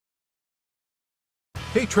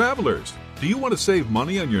Hey travelers, do you want to save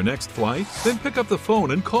money on your next flight? Then pick up the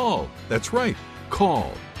phone and call. That's right,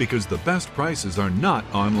 call, because the best prices are not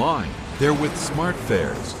online. They're with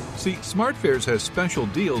SmartFares. See, SmartFares has special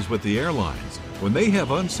deals with the airlines. When they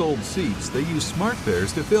have unsold seats, they use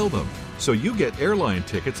SmartFares to fill them. So you get airline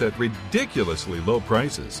tickets at ridiculously low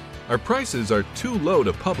prices. Our prices are too low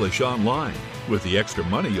to publish online. With the extra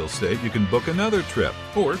money you'll save, you can book another trip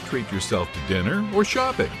or treat yourself to dinner or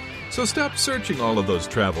shopping. So stop searching all of those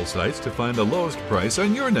travel sites to find the lowest price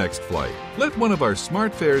on your next flight. Let one of our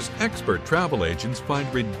SmartFares expert travel agents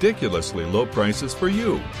find ridiculously low prices for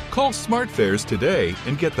you. Call SmartFares today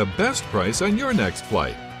and get the best price on your next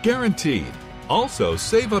flight. Guaranteed. Also,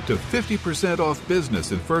 save up to 50% off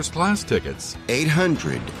business and first class tickets.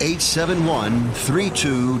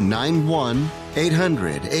 800-871-3291.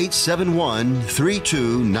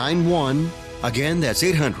 800-871-3291. Again, that's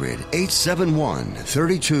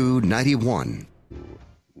 800-871-3291.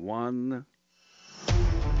 One.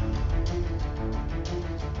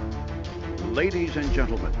 Ladies and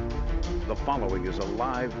gentlemen, the following is a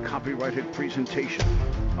live copyrighted presentation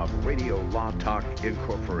of Radio Law Talk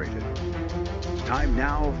Incorporated. It's time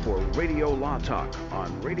now for Radio Law Talk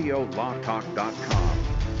on RadioLawTalk.com.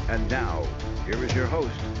 And now, here is your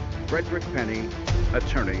host, Frederick Penny,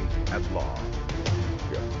 attorney at law.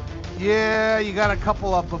 Yeah, you got a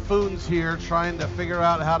couple of buffoons here trying to figure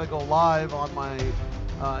out how to go live on my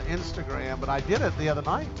Instagram, but I did it the other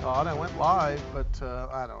night, Todd. I went live, but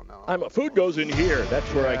I don't know. Food goes in here.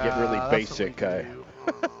 That's where I get really basic.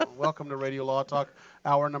 Welcome to Radio Law Talk,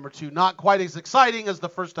 hour number 2. Not quite as exciting as the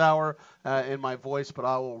first hour in my voice, but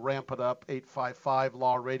I will ramp it up. 855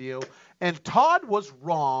 Law Radio. And Todd was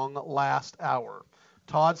wrong last hour.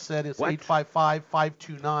 Todd said it's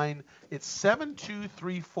 855-529. It's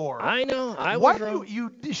 7234. I know. I was wrong.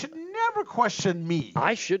 You should never question me.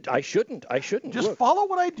 I shouldn't. Just Look. follow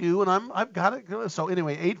what I do, and I've got it. So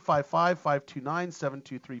anyway,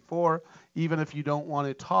 855-529-7234. Even if you don't want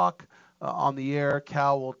to talk on the air,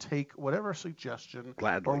 Cal will take whatever suggestion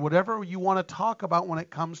Gladly. or whatever you want to talk about when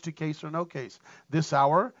it comes to case or no case. This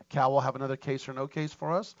hour, Cal will have another case or no case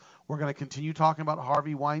for us. We're going to continue talking about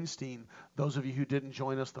Harvey Weinstein. Those of you who didn't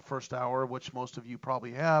join us the first hour, which most of you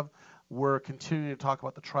probably have, we're continuing to talk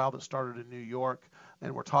about the trial that started in New York,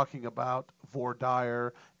 and we're talking about voir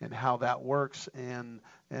dire and how that works and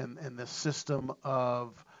the system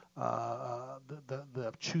of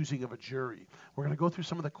the choosing of a jury. We're going to go through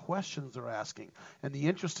some of the questions they're asking. And the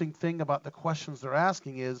interesting thing about the questions they're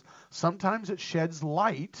asking is sometimes it sheds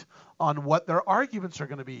light on what their arguments are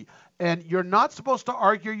going to be. And you're not supposed to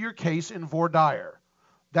argue your case in voir dire.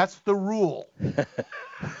 That's the rule.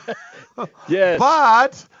 Yes.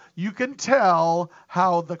 But you can tell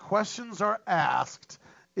how the questions are asked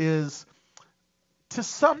is to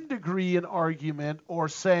some degree an argument or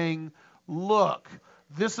saying, look,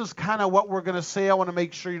 this is kind of what we're going to say. I want to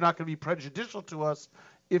make sure you're not going to be prejudicial to us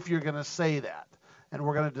if you're going to say that. And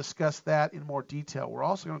we're going to discuss that in more detail. We're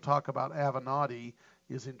also going to talk about Avenatti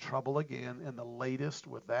is in trouble again and the latest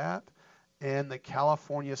with that, and the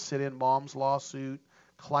California sit-in moms lawsuit,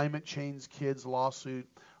 climate change kids lawsuit.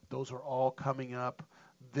 Those are all coming up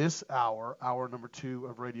this hour, hour number 2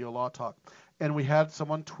 of Radio Law Talk. And we had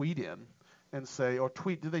someone tweet in and say, or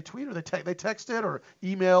tweet, did they tweet or they texted or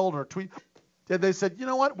emailed or tweet? And they said, you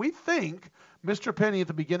know what, we think Mr. Penny at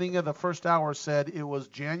the beginning of the first hour said it was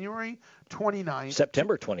January 29th.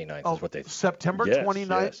 September 29th is what they said. September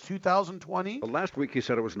 29th, 2020. Well, last week he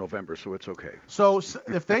said it was November, so it's okay. So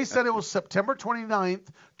if they said it was September 29th,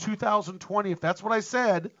 2020, if that's what I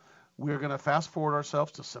said, we're going to fast forward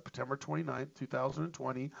ourselves to September 29th,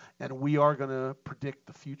 2020, and we are going to predict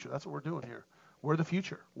the future. That's what we're doing here. We're the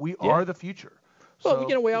future. We are the future. Well,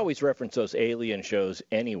 we always reference those alien shows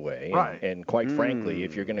anyway. Right. And quite frankly,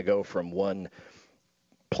 if you're going to go from one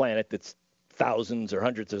planet that's thousands or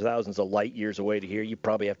hundreds of thousands of light years away to here, you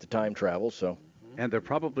probably have to time travel. So. And they're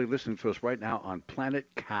probably listening to us right now on Planet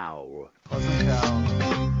Cow. Pleasant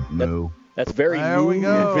Cow. No. That's very moving.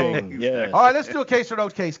 Yeah. All right, let's do a case or no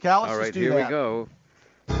case, Cal. Let's All right, just do here that. we go.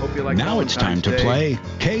 Hope you like Now it's time to Valentine's Day.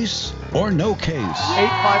 play Case or No Case.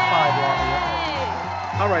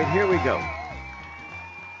 855. All right, here we go.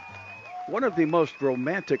 One of the most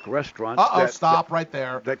romantic restaurants Stop right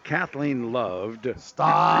there. that Kathleen loved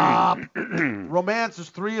Stop. Romance, there's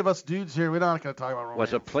 3 of us dudes here. We're not going to talk about romance.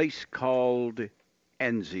 was a place called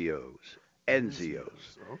Enzio's.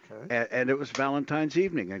 Okay. And it was Valentine's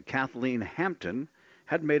evening, and Kathleen Hampton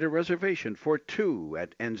had made a reservation for 2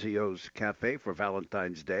 at Enzio's Cafe for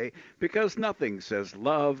Valentine's Day because nothing says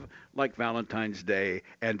love like Valentine's Day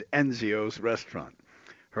and Enzio's restaurant.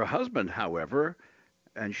 Her husband, however,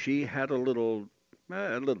 and she had a little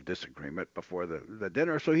a little disagreement before the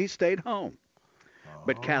dinner, so he stayed home.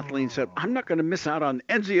 But Kathleen said, I'm not going to miss out on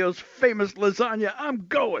Enzio's famous lasagna. I'm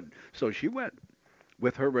going. So she went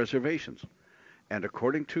with her reservations. And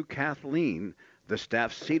according to Kathleen, the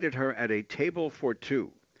staff seated her at a table for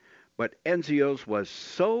two. But Enzio's was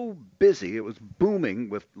so busy, it was booming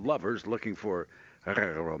with lovers looking for a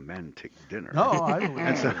romantic dinner. No, I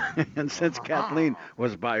believe it. And since Kathleen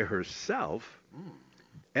was by herself,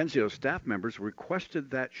 Enzio's staff members requested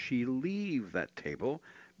that she leave that table,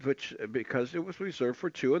 because it was reserved for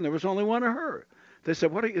two and there was only one of her. They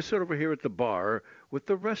said, why don't you sit over here at the bar with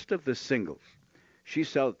the rest of the singles? She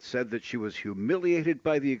said that she was humiliated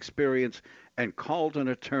by the experience and called an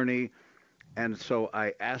attorney. And so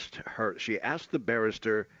she asked the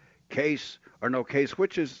barrister, case or no case,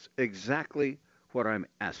 which is exactly what I'm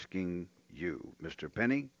asking you, Mr.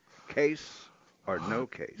 Penny. Case or no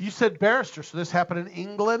case? You said barrister, so this happened in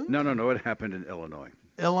England? No, it happened in Illinois.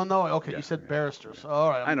 Illinois. Okay, Yeah, you said yeah. barristers. All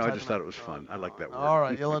right. I know, I just thought it was fun. I like that word. All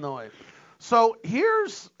right, Illinois. So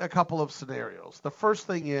here's a couple of scenarios. The first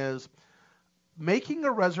thing is making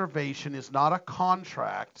a reservation is not a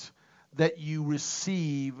contract that you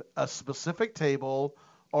receive a specific table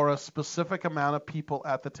or a specific amount of people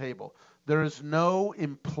at the table. There is no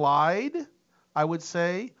implied, I would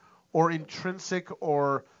say, or intrinsic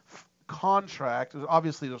or contract.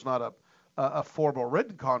 Obviously, there's not a formal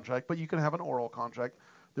written contract, but you can have an oral contract.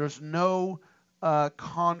 There's no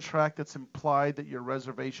contract that's implied that your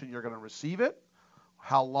reservation you're going to receive it,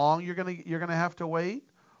 how long you're going to have to wait,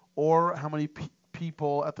 or how many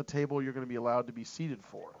people at the table you're going to be allowed to be seated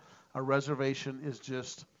for. A reservation is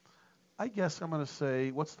just, I guess I'm going to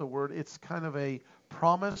say, what's the word? It's kind of a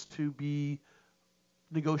promise to be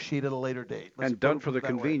negotiated at a later date. And done for the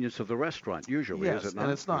convenience of the restaurant, usually, yes, is it not?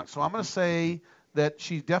 and it's not. So I'm going to say that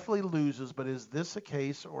she definitely loses, but is this a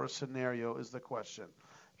case or a scenario is the question.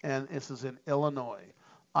 And this is in Illinois.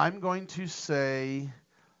 I'm going to say,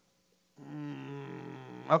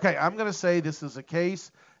 I'm going to say this is a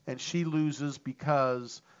case, and she loses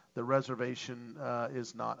because the reservation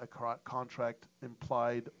is not a contract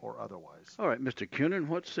implied or otherwise. All right, Mr. Cunin,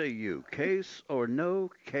 what say you? Case or no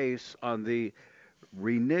case on the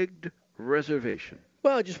reneged reservation?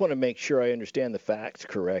 Well, I just want to make sure I understand the facts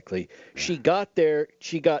correctly. She got there,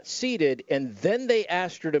 she got seated, and then they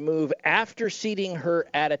asked her to move after seating her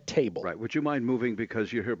at a table. Right. Would you mind moving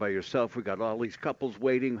because you're here by yourself? We got all these couples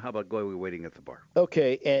waiting. How about going waiting at the bar?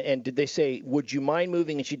 Okay, and did they say, would you mind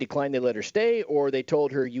moving, and she declined, they let her stay, or they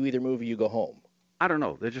told her you either move or you go home? I don't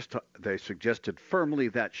know. They suggested firmly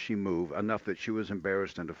that she move, enough that she was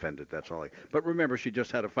embarrassed and offended. That's all. But remember, she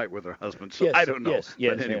just had a fight with her husband, so yes, I don't know. Yes.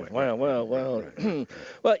 But anyway. Well.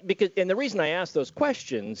 Well, and the reason I ask those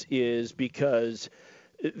questions is because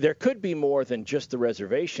there could be more than just the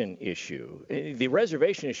reservation issue. The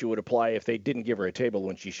reservation issue would apply if they didn't give her a table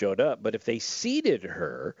when she showed up, but if they seated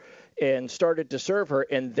her and started to serve her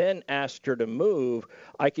and then asked her to move,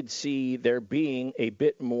 I could see there being a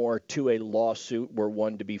bit more to a lawsuit where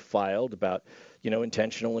one to be filed about,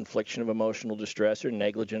 intentional infliction of emotional distress or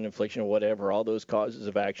negligent infliction or whatever, all those causes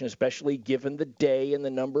of action, especially given the day and the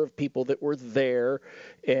number of people that were there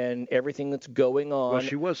and everything that's going on. Well,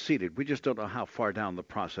 she was seated. We just don't know how far down the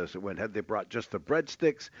process it went. Had they brought just the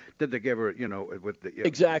breadsticks? Did they give her, with the...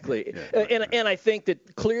 Exactly. Yeah, and I think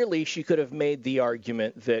that clearly she could have made the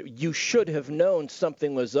argument that you should have known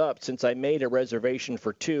something was up since I made a reservation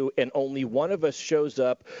for two and only one of us shows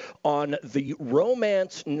up on the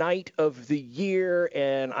romance night of the year,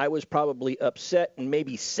 and I was probably upset and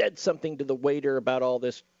maybe said something to the waiter about all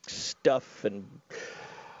this stuff.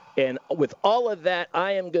 And with all of that,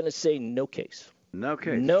 I am going to say no case. No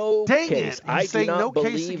case. No Dang case. it. I do not no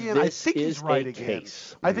believe case again. this I think is he's right a again.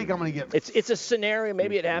 case. I think I'm going to get... It's a scenario.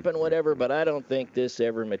 Maybe it happened, whatever, but I don't think this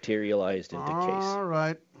ever materialized into case. All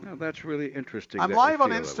right. Well, that's really interesting. I'm that live you on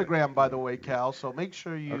feel that way. Instagram, by the way, Cal, so make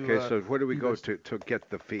sure you... Okay, so where do we you go guys- to get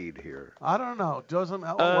the feed here? I don't know. We're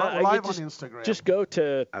You live just- on Instagram. Just go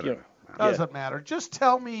to... I don't know. Doesn't matter. Just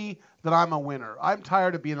tell me that I'm a winner. I'm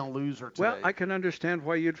tired of being a loser today. Well, I can understand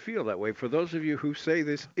why you'd feel that way. For those of you who say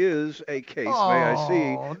this is a case, may I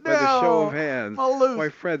see by the show of hands? I'll lose. Why,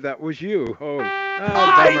 Fred, that was you.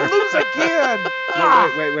 I lose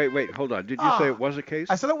again. Wait. Hold on. Did you say it was a case?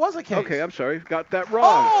 I said it was a case. Okay, I'm sorry. Got that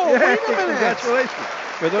wrong. Oh, Yay, wait a minute. Congratulations.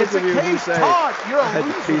 For those It's of a you who case, say, Todd. You're a I had to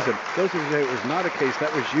loser. tease him. Those of you who say it was not a case,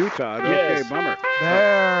 that was you, Todd. Yes. Okay, bummer.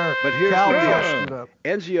 There. But here's Cal the deal. screwed up.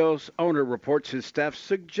 Enzio's owner reports his staff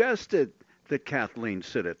suggested that Kathleen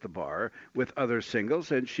sit at the bar with other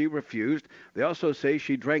singles, and she refused. They also say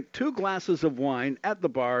she drank 2 glasses of wine at the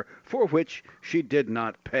bar, for which she did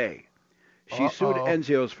not pay. She sued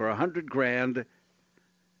Enzio's for $100,000,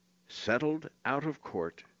 settled out of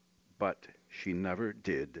court, but she never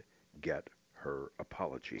did get her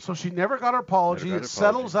apology. So she never got her apology. Never got It her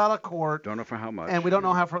settles apology. out of court. Don't know for how much. And we don't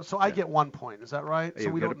know how far. So I get 1 point. Is that right? So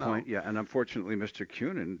You we get don't a know. point, yeah. And unfortunately, Mr.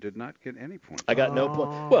 Cunin did not get any points. I got no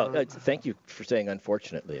point. Well, thank you for saying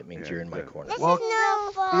unfortunately. It means you're in my corner. Well,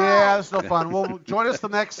 No fun. yeah, it's no fun. Well, join us the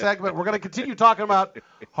next segment. We're going to continue talking about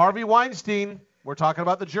Harvey Weinstein. We're talking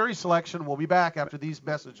about the jury selection. We'll be back after these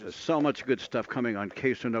There's messages. so much good stuff coming on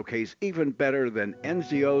Case or No Case, even better than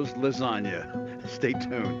Enzio's lasagna. Stay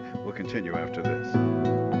tuned. We'll continue after this.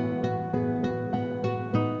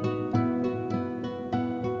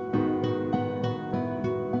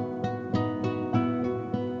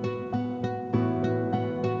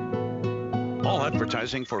 All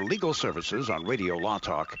advertising for legal services on Radio Law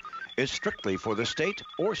Talk is strictly for the state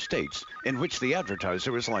or states in which the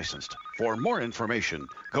advertiser is licensed. For more information,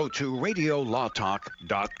 go to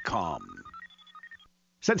radiolawtalk.com.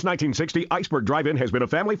 Since 1960, Iceberg Drive-In has been a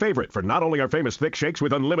family favorite for not only our famous thick shakes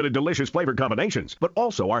with unlimited delicious flavor combinations, but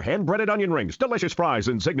also our hand-breaded onion rings, delicious fries,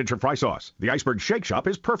 and signature fry sauce. The Iceberg Shake Shop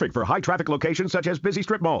is perfect for high-traffic locations such as busy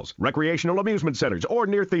strip malls, recreational amusement centers, or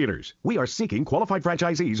near theaters. We are seeking qualified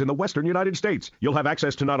franchisees in the western United States. You'll have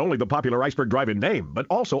access to not only the popular Iceberg Drive-In name, but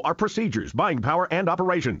also our procedures, buying power, and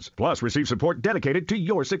operations. Plus, receive support dedicated to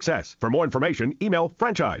your success. For more information, email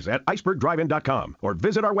franchise@icebergdrivein.com or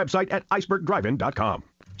visit our website at icebergdrivein.com.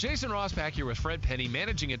 Jason Rosbach here with Fred Penny,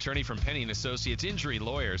 managing attorney from Penny & Associates Injury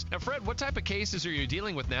Lawyers. Now, Fred, what type of cases are you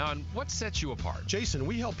dealing with now, and what sets you apart? Jason,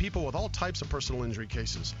 we help people with all types of personal injury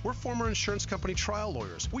cases. We're former insurance company trial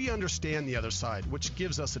lawyers. We understand the other side, which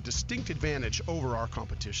gives us a distinct advantage over our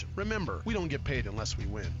competition. Remember, we don't get paid unless we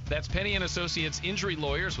win. That's Penny & Associates Injury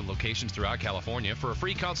Lawyers with locations throughout California. For a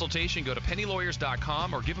free consultation, go to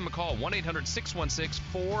pennylawyers.com or give them a call,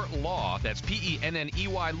 1-800-616-4LAW. That's PENNEY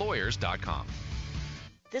lawyers.com.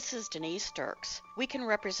 This is Denise Dirks. We can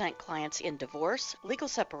represent clients in divorce, legal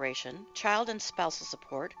separation, child and spousal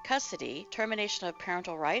support, custody, termination of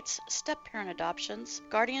parental rights, step-parent adoptions,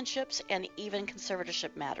 guardianships, and even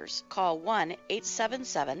conservatorship matters. Call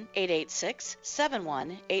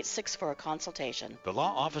 1-877-886-7186 for a consultation. The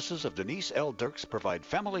law offices of Denise L. Dirks provide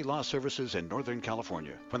family law services in Northern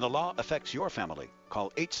California. When the law affects your family,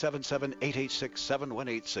 call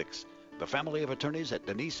 877-886-7186. The family of attorneys at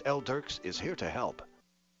Denise L. Dirks is here to help.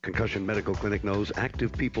 Concussion Medical Clinic knows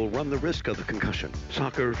active people run the risk of the concussion.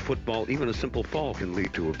 Soccer, football, even a simple fall can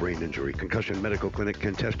lead to a brain injury. Concussion Medical Clinic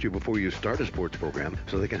can test you before you start a sports program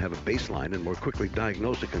so they can have a baseline and more quickly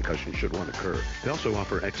diagnose a concussion should one occur. They also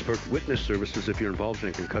offer expert witness services if you're involved in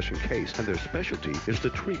a concussion case, and their specialty is the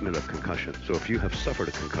treatment of concussion. So if you have suffered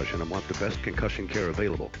a concussion and want the best concussion care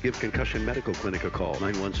available, give Concussion Medical Clinic a call,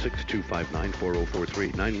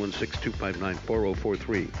 916-259-4043,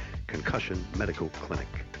 916-259-4043. Concussion Medical Clinic.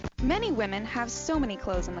 Many women have so many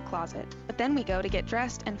clothes in the closet, but then we go to get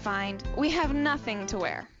dressed and find we have nothing to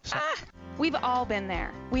wear. We've all been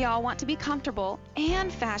there. We all want to be comfortable and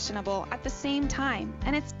fashionable at the same time,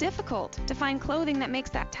 and it's difficult to find clothing that makes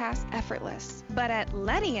that task effortless. But at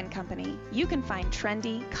Letty & Company, you can find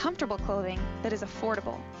trendy, comfortable clothing that is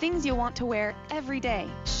affordable, things you'll want to wear every day.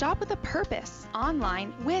 Shop with a purpose,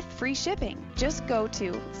 online with free shipping. Just go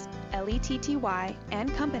to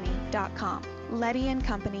LETTYandcompany.com.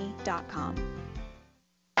 LettyandCompany.com.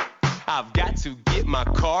 I've got to get my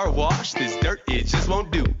car washed. This dirt, it just won't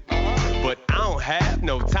do. But I don't have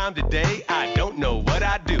no time today. I don't know what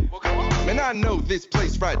I do. Man, I know this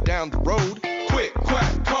place right down the road. Quick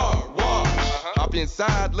Quack Car Wash. Hop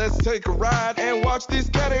inside, let's take a ride and watch this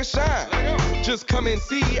cat and shine. Just come and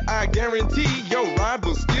see, I guarantee your ride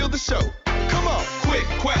will steal the show. Come on, Quick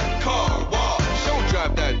Quack Car Wash. Don't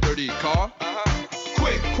drive that dirty car.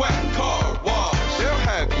 Quick Quack Car Wash. They'll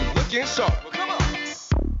have you looking sharp.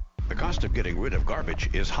 The cost of getting rid of garbage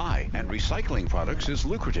is high, and recycling products is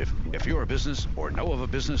lucrative. If you're a business or know of a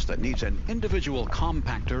business that needs an individual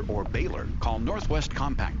compactor or baler, call Northwest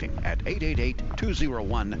Compacting at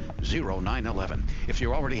 888-201-0911. If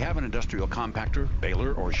you already have an industrial compactor,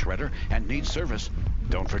 baler, or shredder and need service,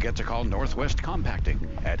 don't forget to call Northwest Compacting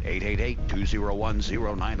at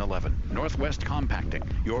 888-201-0911. Northwest Compacting,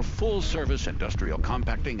 your full-service industrial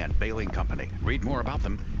compacting and baling company. Read more about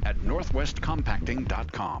them at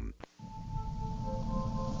northwestcompacting.com.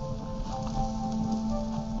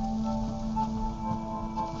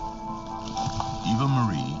 Eva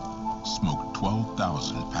Marie smoked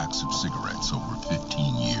 12,000 packs of cigarettes over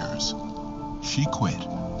 15 years. She quit,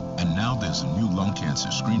 and now there's a new lung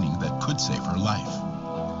cancer screening that could save her life.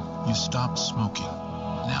 You stopped smoking.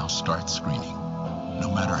 Now start screening.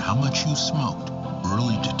 No matter how much you smoked,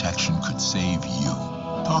 early detection could save you.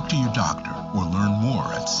 Talk to your doctor or learn more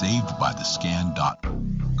at savedbythescan.org.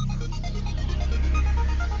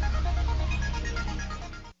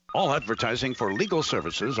 All advertising for legal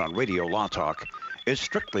services on Radio Law Talk is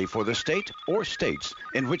strictly for the state or states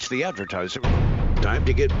in which the advertiser... Time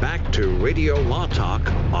to get back to Radio Law Talk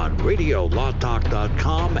on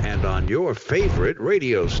RadioLawTalk.com and on your favorite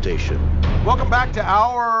radio station. Welcome back to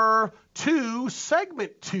Hour 2,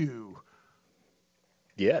 Segment 2.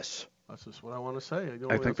 Yes. That's just what I want to say.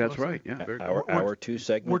 I think that's right. Yeah. Hour 2,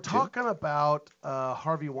 Segment 2. We're talking about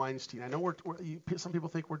Harvey Weinstein. I know some people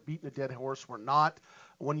think we're beating a dead horse. We're not.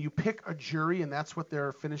 When you pick a jury, and that's what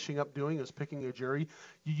they're finishing up doing, is picking a jury,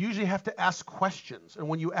 you usually have to ask questions. And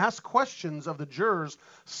when you ask questions of the jurors,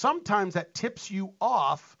 sometimes that tips you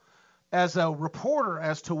off as a reporter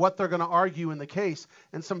as to what they're going to argue in the case.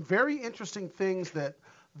 And some very interesting things that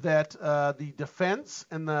the defense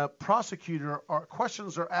and the prosecutor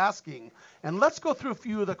questions are asking. And let's go through a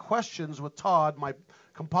few of the questions with Todd, my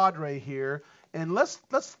compadre here. And let's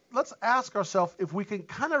ask ourselves if we can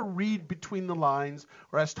kind of read between the lines,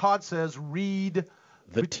 or as Todd says, read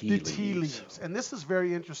the tea leaves. And this is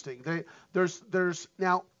very interesting. There's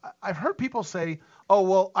now, I've heard people say, oh,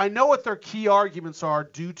 well, I know what their key arguments are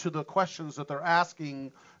due to the questions that they're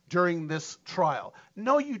asking during this trial.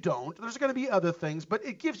 No, you don't. There's going to be other things, but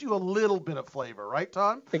it gives you a little bit of flavor, right,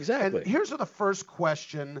 Todd? Exactly. And here's the first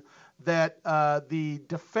question that the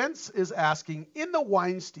defense is asking in the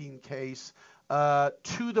Weinstein case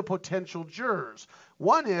to the potential jurors.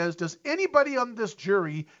 One is, does anybody on this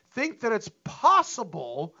jury think that it's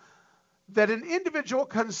possible that an individual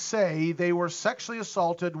can say they were sexually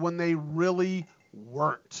assaulted when they really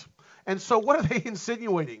weren't? And so what are they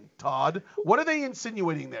insinuating, Todd? What are they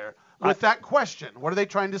insinuating there with that question? What are they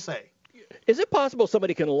trying to say? Is it possible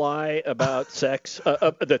somebody can lie about sex,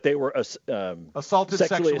 that they were assaulted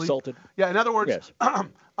sexually assaulted? Yeah, in other words, yes.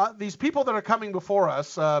 These people that are coming before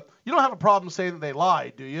us, you don't have a problem saying that they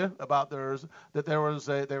lied, do you? About they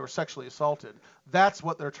were sexually assaulted. That's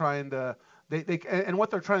what they're trying to and what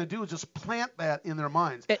they're trying to do is just plant that in their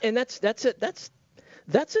minds. And that's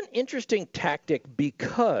an interesting tactic,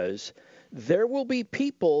 because there will be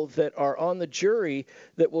people that are on the jury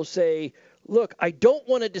that will say, look, I don't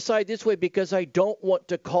want to decide this way because I don't want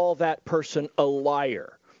to call that person a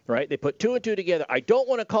liar, right? They put two and two together. I don't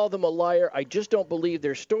want to call them a liar. I just don't believe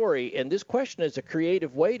their story. And this question is a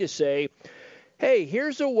creative way to say, hey,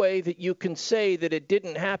 here's a way that you can say that it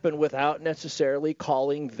didn't happen without necessarily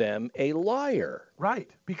calling them a liar. Right,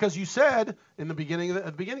 because you said in the beginning,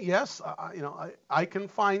 yes, I can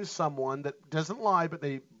find someone that doesn't lie, but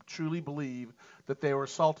they truly believe that they were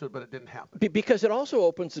assaulted, but it didn't happen. Because it also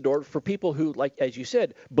opens the door for people who, like, as you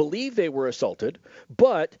said, believe they were assaulted,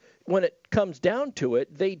 but when it comes down to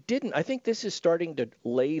it, they didn't. I think this is starting to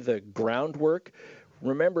lay the groundwork.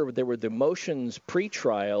 Remember, there were the motions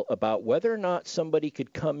pre-trial about whether or not somebody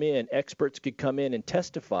could come in, experts could come in and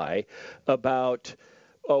testify about,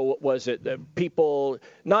 what was it, people,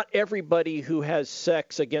 not everybody who has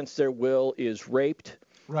sex against their will is raped.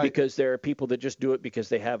 Right. Because there are people that just do it because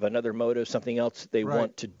they have another motive, something else they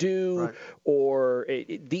want to do, or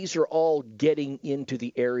these are all getting into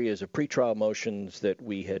the areas of pretrial motions that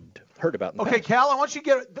we had heard about in the past. Cal, I want you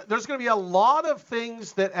to there's going to be a lot of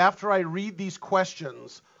things that after I read these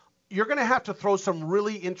questions, you're going to have to throw some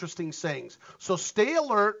really interesting sayings. So stay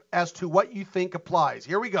alert as to what you think applies.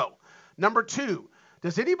 Here we go. Number 2,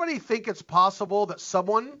 does anybody think it's possible that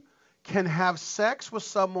someone can have sex with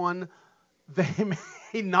someone they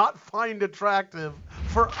may not find attractive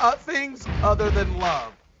for things other than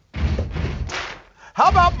love? How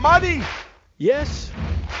about money? Yes.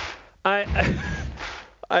 I'm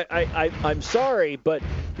sorry, but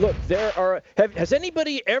look, there are. Has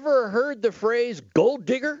anybody ever heard the phrase "gold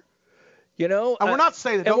digger"? You know, and we're not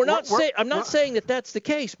saying that. And I'm not saying that that's the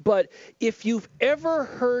case. But if you've ever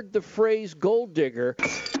heard the phrase "gold digger,"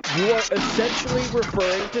 you are essentially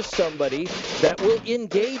referring to somebody that will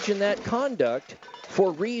engage in that conduct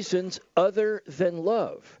for reasons other than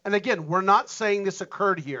love. And again, we're not saying this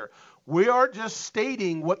occurred here. We are just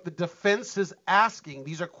stating what the defense is asking.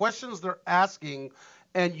 These are questions they're asking,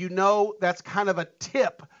 and that's kind of a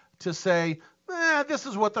tip to say, this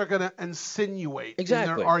is what they're going to insinuate in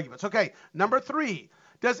their arguments. Okay, number 3,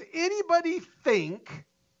 does anybody think,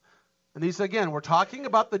 and these again, we're talking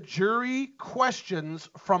about the jury questions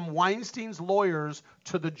from Weinstein's lawyers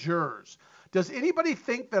to the jurors. Does anybody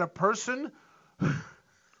think that a person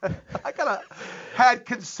had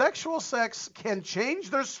consensual sex can change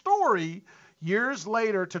their story years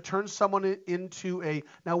later to turn someone into a...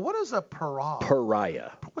 Now, what is a pariah? Pariah.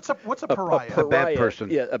 What's a pariah? A bad person.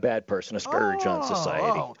 Yeah, a bad person, a scourge on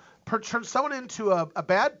society. turn someone into a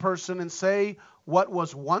bad person and say what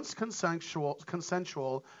was once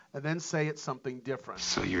consensual, and then say it's something different.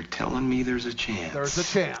 So you're telling me there's a chance? There's a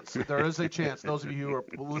chance. There is a chance. Those of you who are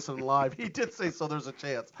listening live, he did say so. There's a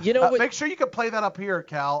chance. Make sure you can play that up here,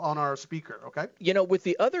 Cal, on our speaker. Okay. With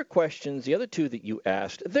the other questions, the other two that you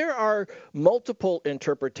asked, there are multiple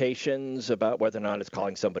interpretations about whether or not it's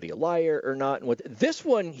calling somebody a liar or not. And with this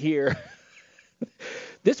one here.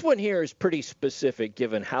 This one here is pretty specific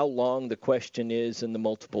given how long the question is and the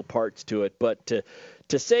multiple parts to it. But to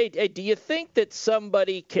say, hey, do you think that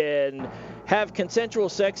somebody can have consensual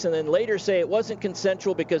sex and then later say it wasn't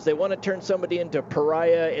consensual because they want to turn somebody into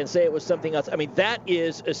pariah and say it was something else? I mean, that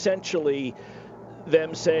is essentially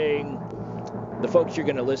them saying the folks you're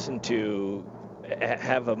going to listen to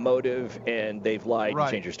have a motive and they've lied and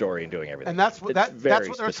changed your story and doing everything. And that's what they're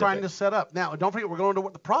specific. trying to set up. Now, don't forget, we're going to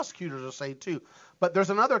what the prosecutors are saying too. But there's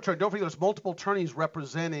another attorney. Don't forget, there's multiple attorneys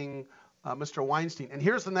representing Mr. Weinstein. And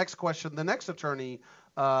here's the next question. The next attorney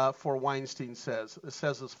for Weinstein says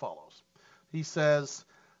as follows. He says,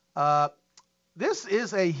 this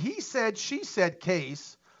is a he said, she said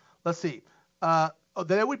case. Let's see.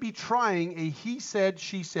 They would be trying a he said,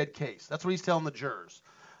 she said case. That's what he's telling the jurors.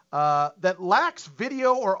 That lacks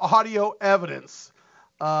video or audio evidence,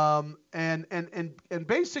 and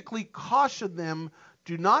basically caution them,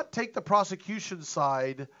 do not take the prosecution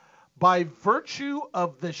side by virtue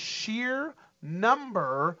of the sheer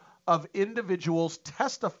number of individuals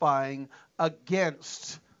testifying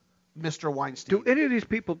against Mr. Weinstein. Do any of these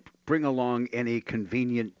people bring along any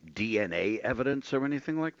convenient DNA evidence or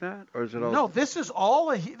anything like that, or is it all? No, this is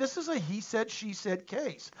a he said, she said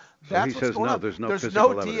case. So That's he what's says going no, on. there's no There's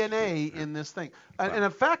physical no evidence. DNA in this thing, and in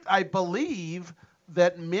fact, I believe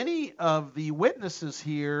that many of the witnesses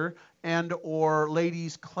here and or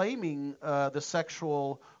ladies claiming the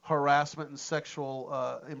sexual harassment and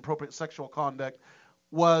sexual inappropriate sexual conduct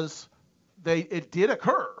it did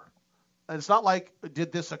occur. And it's not like,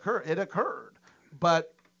 did this occur? It occurred,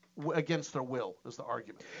 but against their will is the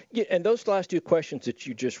argument. Yeah, and those last two questions that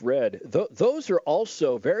you just read, those are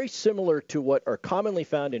also very similar to what are commonly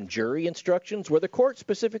found in jury instructions, where the court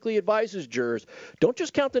specifically advises jurors, don't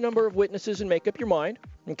just count the number of witnesses and make up your mind,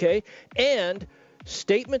 okay? And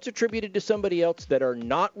statements attributed to somebody else that are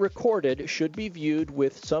not recorded should be viewed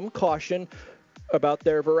with some caution about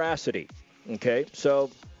their veracity, okay?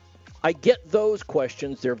 So I get those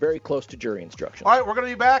questions. They're very close to jury instructions. All right, we're going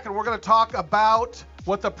to be back, and we're going to talk about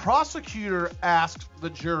what the prosecutor asked the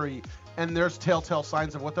jury, and there's telltale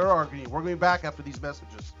signs of what they're arguing. We're going to be back after these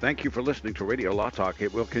messages. Thank you for listening to Radio Law Talk.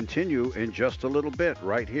 It will continue in just a little bit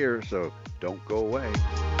right here, so don't go away.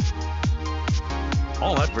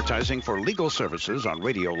 All advertising for legal services on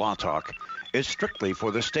Radio Law Talk is strictly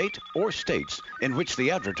for the state or states in which the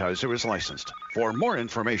advertiser is licensed. For more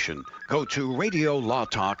information, go to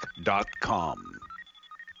radiolawtalk.com.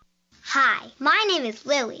 Hi, my name is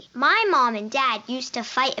Lily. My mom and dad used to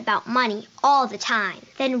fight about money all the time.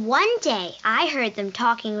 Then one day, I heard them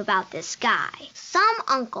talking about this guy, some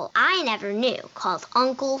uncle I never knew, called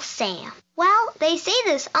Uncle Sam. Well, they say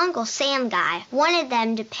this Uncle Sam guy wanted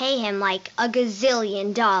them to pay him like $1 gazillion,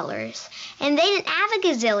 and they didn't have $1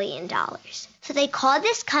 gazillion. So they called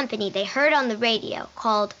this company they heard on the radio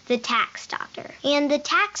called the Tax Doctor. And the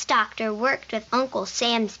Tax Doctor worked with Uncle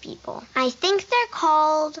Sam's people. I think they're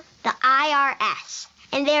called the IRS.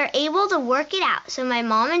 And they were able to work it out so my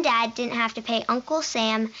mom and dad didn't have to pay Uncle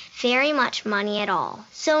Sam very much money at all.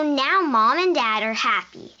 So now mom and dad are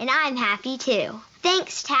happy, and I'm happy too.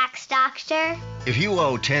 Thanks, Tax Doctor. If you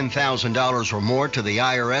owe $10,000 or more to the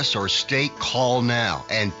IRS or state, call now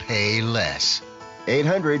and pay less.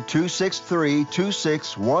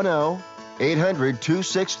 800-263-2610.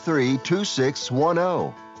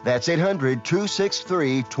 800-263-2610. That's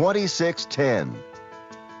 800-263-2610.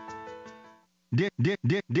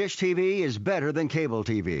 Dish TV is better than cable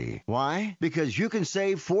TV. Why? Because you can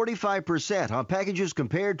save 45% on packages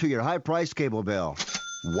compared to your high-priced cable bill.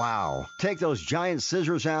 Wow. Take those giant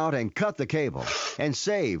scissors out and cut the cable and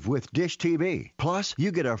save with Dish TV. Plus,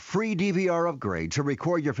 you get a free DVR upgrade to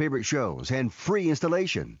record your favorite shows and free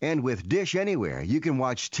installation. And with Dish Anywhere, you can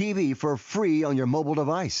watch TV for free on your mobile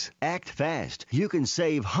device. Act fast. You can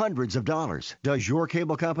save hundreds of dollars. Does your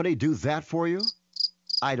cable company do that for you?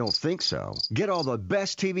 I don't think so. Get all the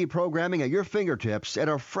best TV programming at your fingertips at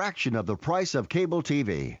a fraction of the price of cable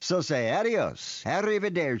TV. So say adios,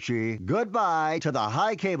 arrivederci, goodbye to the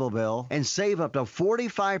high cable bill and save up to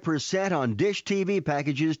 45% on Dish TV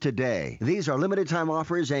packages today. These are limited time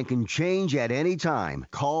offers and can change at any time.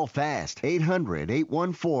 Call fast.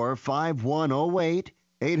 800-814-5108.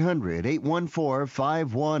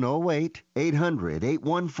 800-814-5108.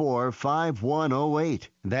 800-814-5108.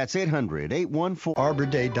 That's 800-814.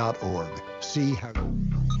 ArborDay.org. See how...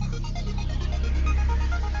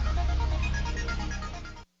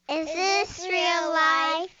 Is this real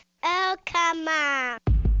life? Oh, come on.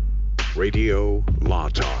 Radio Law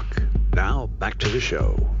Talk. Now, back to the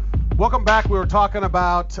show. Welcome back. We were talking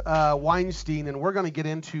about Weinstein, and we're going to get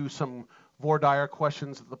into some voir dire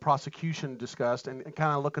questions that the prosecution discussed and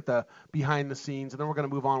kind of look at the behind the scenes, and then we're going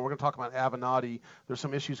to move on. We're going to talk about Avenatti. There's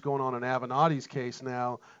some issues going on in Avenatti's case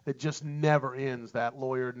now. It just never ends. That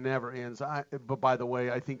lawyer never ends. But by the way,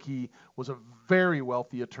 I think he was a very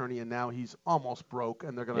wealthy attorney, and now he's almost broke,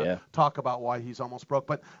 and they're going to talk about why he's almost broke.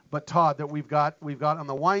 But Todd, that we've got on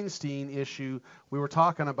the Weinstein issue, we were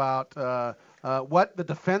talking about what the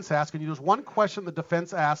defense asked. And there's one question the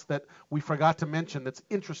defense asked that we forgot to mention that's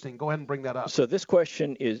interesting. Go ahead and bring that up. So this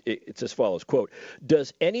question it's as follows, quote,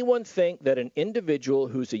 does anyone think that an individual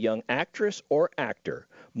who's a young actress or actor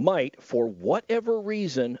might, for whatever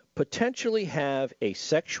reason, potentially have a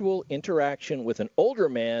sexual interaction with an older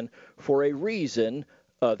man for a reason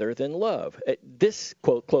other than love? This,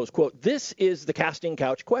 quote, close quote, this is the casting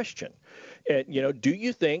couch question. Do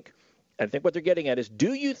you think, I think what they're getting at is,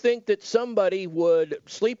 do you think that somebody would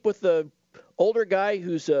sleep with the older guy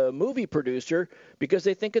who's a movie producer because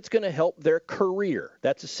they think it's going to help their career?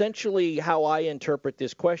 That's essentially how I interpret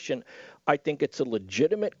this question. I think it's a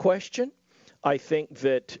legitimate question. I think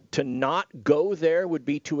that to not go there would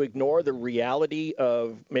be to ignore the reality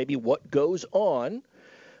of maybe what goes on.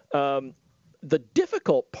 The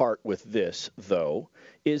difficult part with this, though,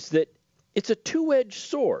 is that it's a two-edged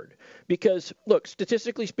sword because, look,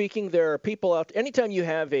 statistically speaking, there are people out – anytime you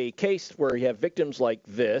have a case where you have victims like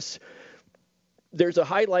this, there's a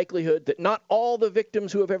high likelihood that not all the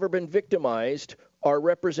victims who have ever been victimized are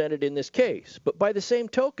represented in this case. But by the same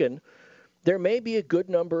token, there may be a good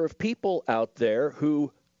number of people out there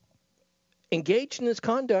who engaged in this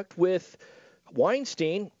conduct with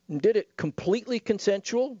Weinstein and did it completely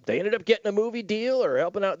consensual. They ended up getting a movie deal or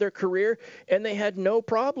helping out their career, and they had no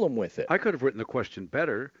problem with it. I could have written the question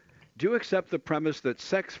better. Do you accept the premise that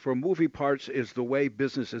sex for movie parts is the way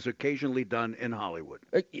business is occasionally done in Hollywood?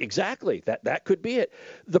 Exactly. That could be it.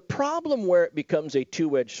 The problem where it becomes a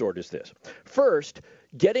two-edged sword is this. First,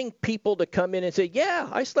 getting people to come in and say, yeah,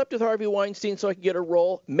 I slept with Harvey Weinstein so I could get a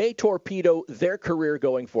role, may torpedo their career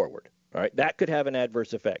going forward. All right, that could have an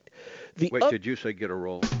adverse effect. Wait, did you say get a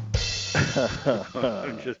role?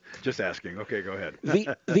 I'm just asking. Okay, go ahead.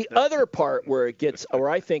 The other part where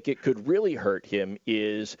I think it could really hurt him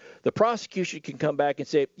is the prosecution can come back and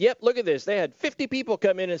say, yep, look at this. They had 50 people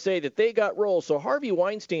come in and say that they got roles. So Harvey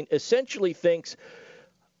Weinstein essentially thinks,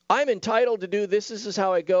 I'm entitled to do this. This is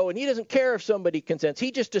how I go. And he doesn't care if somebody consents.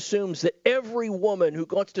 He just assumes that every woman who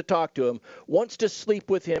wants to talk to him wants to sleep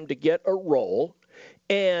with him to get a role.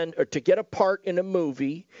 Or to get a part in a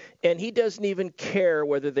movie, and he doesn't even care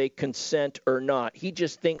whether they consent or not. He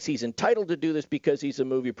just thinks he's entitled to do this because he's a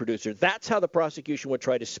movie producer. That's how the prosecution would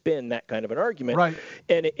try to spin that kind of an argument. Right.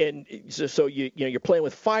 And so you're playing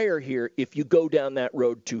with fire here if you go down that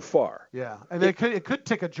road too far. Yeah, and it could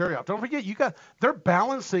take a jury off. Don't forget, they're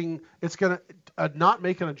balancing. It's gonna not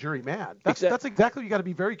making a jury mad. That's exactly what you got to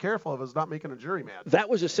be very careful of, is not making a jury mad. That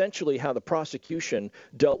was essentially how the prosecution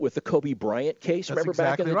dealt with the Kobe Bryant case. That's Remember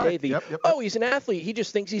exactly back in the day? Yep. Oh, he's an athlete. He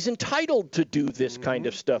just thinks he's entitled to do this kind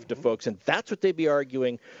of stuff to folks, and that's what they'd be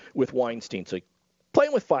arguing with Weinstein. So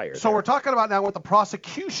playing with fire. So we're talking about now what the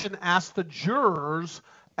prosecution asked the jurors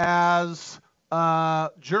as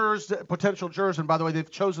potential jurors, and by the way, they've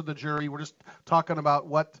chosen the jury. We're just talking about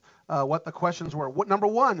what the questions were. Number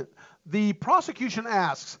one, the prosecution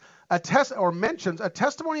asks mentions a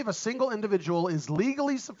testimony of a single individual is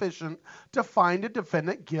legally sufficient to find a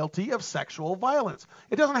defendant guilty of sexual violence.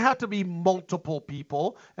 It doesn't have to be multiple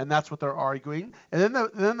people, and that's what they're arguing. And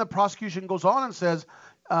then the prosecution goes on and says,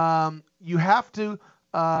 you have to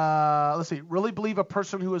really believe a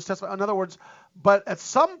person who is testified. In other words, but at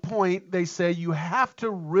some point they say you have to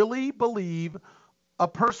really believe a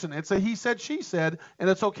person. It's a he said, she said, and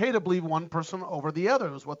it's okay to believe one person over the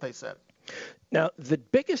other is what they said. Now, the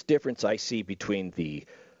biggest difference I see between the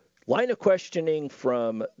line of questioning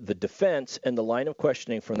from the defense and the line of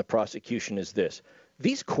questioning from the prosecution is this.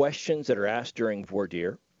 These questions that are asked during voir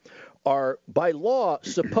dire are, by law,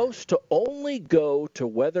 supposed to only go to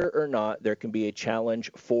whether or not there can be a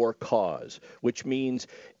challenge for cause, which means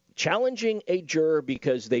challenging a juror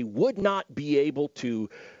because they would not be able to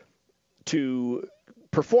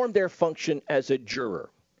perform their function as a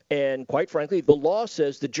juror. And quite frankly, the law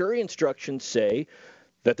says, the jury instructions say,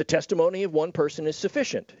 that the testimony of one person is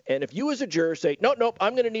sufficient. And if you as a juror say, nope,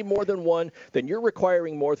 I'm going to need more than one, then you're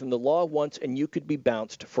requiring more than the law wants, and you could be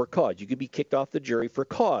bounced for cause. You could be kicked off the jury for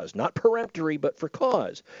cause, not peremptory, but for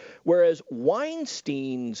cause. Whereas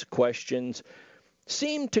Weinstein's questions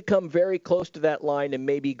seem to come very close to that line and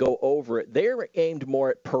maybe go over it. They're aimed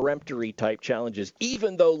more at peremptory type challenges,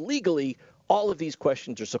 even though legally all of these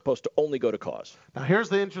questions are supposed to only go to cause. Now, here's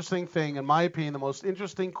the interesting thing, in my opinion, the most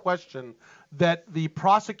interesting question that the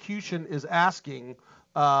prosecution is asking,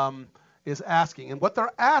 and what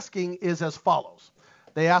they're asking is as follows.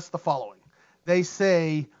 They ask the following. They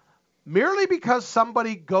say, merely because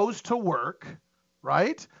somebody goes to work,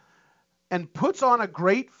 right, and puts on a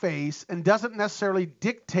great face and doesn't necessarily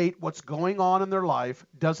dictate what's going on in their life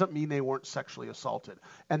doesn't mean they weren't sexually assaulted.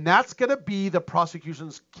 And that's going to be the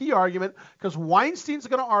prosecution's key argument, because Weinstein's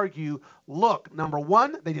going to argue, look, number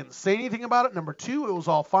one, they didn't say anything about it. Number two, it was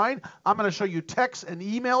all fine. I'm going to show you texts and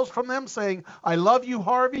emails from them saying, I love you,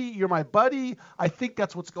 Harvey. You're my buddy. I think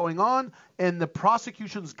that's what's going on. And the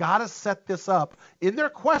prosecution's got to set this up in their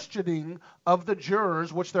questioning of the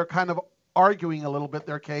jurors, which they're kind of arguing a little bit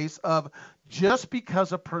their case of just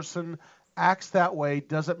because a person acts that way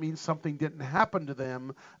doesn't mean something didn't happen to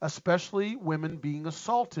them, especially women being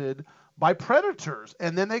assaulted by predators.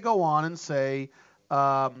 And then they go on and say,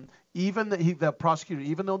 the prosecutor,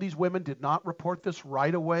 even though these women did not report this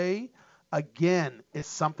right away, again, it's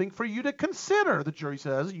something for you to consider, the jury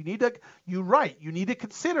says. You need to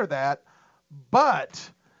consider that, but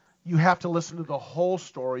you have to listen to the whole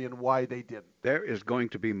story and why they didn't. There is going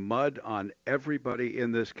to be mud on everybody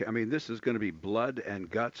in this. I mean, this is going to be blood and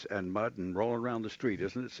guts and mud and rolling around the street,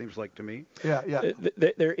 isn't it? Seems like to me. Yeah.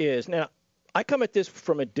 There is. Now, I come at this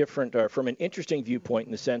from an interesting viewpoint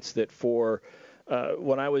in the sense that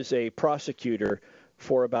when I was a prosecutor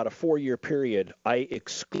for about a 4-year period, I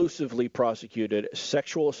exclusively prosecuted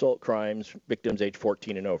sexual assault crimes, victims age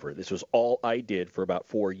 14 and over. This was all I did for about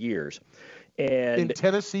 4 years. And in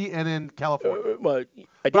Tennessee and in California. Well,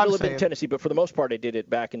 I did a little bit in Tennessee, but for the most part, I did it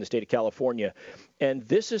back in the state of California. And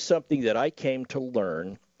this is something that I came to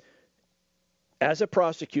learn as a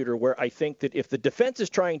prosecutor, where I think that if the defense is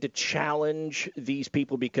trying to challenge these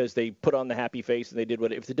people because they put on the happy face and they did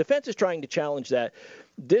if the defense is trying to challenge that,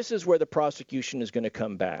 this is where the prosecution is going to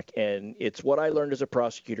come back. And it's what I learned as a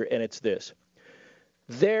prosecutor, and it's this.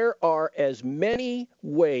 There are as many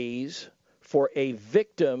ways for a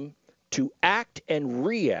victim to act and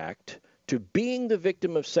react to being the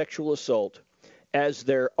victim of sexual assault as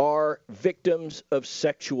there are victims of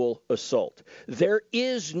sexual assault. There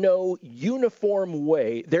is no uniform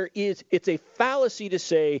way. It's a fallacy to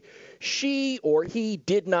say she or he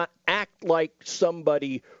did not act like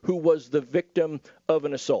somebody who was the victim of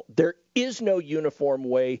an assault. There is no uniform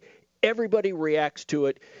way. Everybody reacts to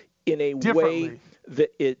it in a way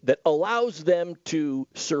that allows them to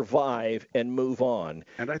survive and move on.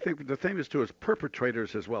 And I think the thing is, too, is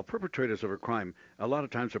perpetrators as well. Perpetrators of a crime, a lot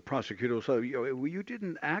of times a prosecutor will say, you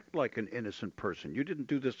didn't act like an innocent person. You didn't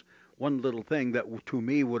do this one little thing that, to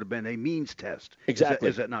me, would have been a means test. Exactly.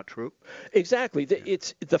 Is that not true? Exactly.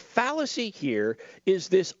 It's the fallacy here is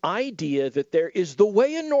this idea that there is the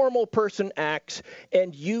way a normal person acts,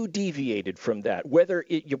 and you deviated from that, whether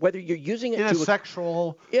you're using it in to a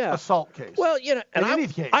sexual assault case. Well, and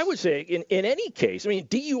I would say in any case, I mean,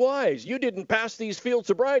 DUIs, you didn't pass these field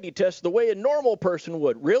sobriety tests the way a normal person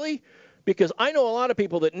would. Really? Because I know a lot of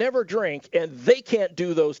people that never drink and they can't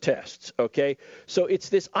do those tests, okay? So it's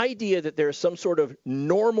this idea that there's some sort of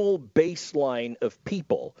normal baseline of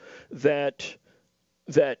people that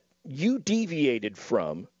you deviated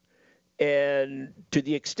from, and to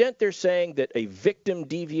the extent they're saying that a victim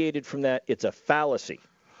deviated from that, it's a fallacy.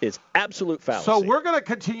 It's absolute fallacy. So we're going to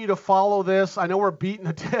continue to follow this. I know we're beating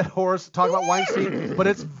a dead horse to talk about Weinstein, but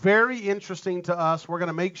it's very interesting to us. We're going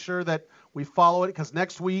to make sure that we follow it, because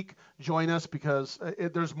next week, join us, because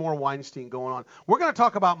there's more Weinstein going on. We're going to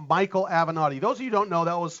talk about Michael Avenatti. Those of you who don't know,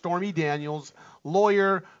 that was Stormy Daniels,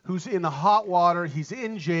 lawyer who's in the hot water. He's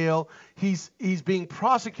in jail. He's being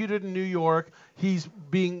prosecuted in New York. He's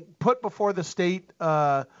being put before the state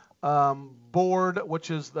board, which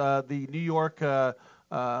is the New York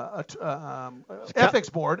ethics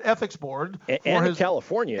board, and in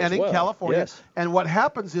California as well. And in California. Yes. And what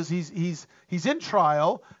happens is he's in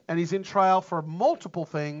trial, and he's in trial for multiple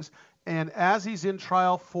things. And as he's in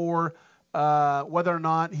trial for whether or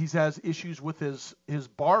not he has issues with his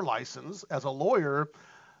bar license as a lawyer,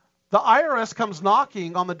 the IRS comes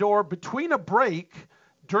knocking on the door between a break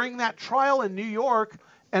during that trial in New York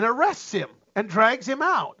and arrests him and drags him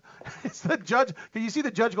out. It's the judge. Can you see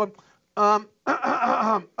the judge going, and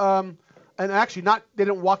and actually they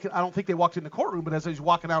didn't walk in, I don't think they walked in the courtroom, but as he's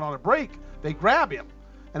walking out on a break, they grab him.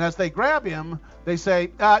 And as they grab him, they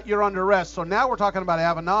say, you're under arrest. So now we're talking about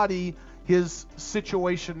Avenatti, his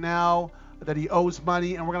situation now that he owes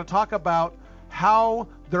money, and we're going to talk about how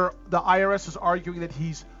the IRS is arguing that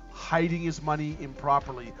he's hiding his money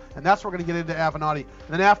improperly. And that's where we're going to get into Avenatti. And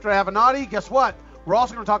then after Avenatti, guess what? We're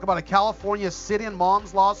also going to talk about a California sit-in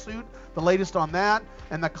moms lawsuit, the latest on that,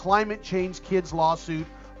 and the climate change kids lawsuit,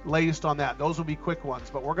 latest on that. Those will be quick ones.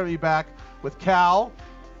 But we're going to be back with Cal,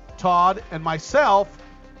 Todd, and myself,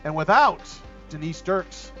 and without Denise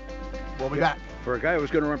Dirks. We'll be back. For a guy who was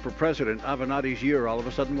going to run for president, Avenatti's year all of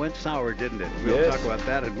a sudden went sour, didn't it? We'll talk about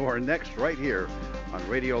that and more next right here on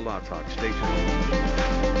Radio Law Talk. Stay tuned.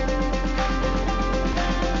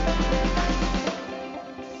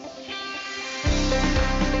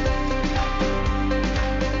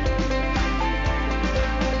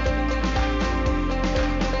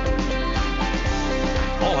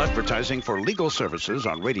 All advertising for legal services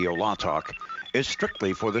on Radio Law Talk is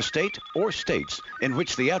strictly for the state or states in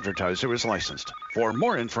which the advertiser is licensed. For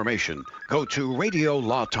more information, go to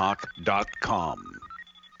radiolawtalk.com.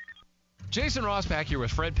 Jason Ross back here with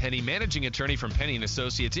Fred Penny, managing attorney from Penny &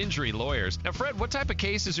 Associates Injury Lawyers. Now, Fred, what type of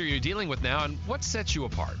cases are you dealing with now, and what sets you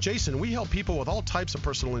apart? Jason, we help people with all types of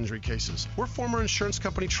personal injury cases. We're former insurance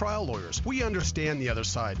company trial lawyers. We understand the other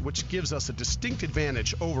side, which gives us a distinct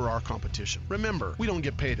advantage over our competition. Remember, we don't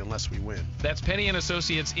get paid unless we win. That's Penny &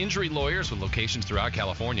 Associates Injury Lawyers with locations throughout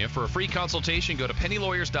California. For a free consultation, go to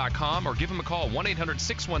pennylawyers.com or give them a call,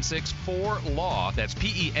 1-800-616-4LAW. That's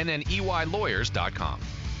PENNEY lawyers.com.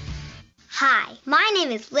 Hi, my name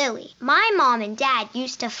is Lily. My mom and dad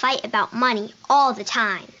used to fight about money all the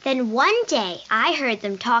time. Then one day, I heard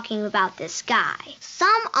them talking about this guy, some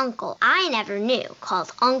uncle I never knew,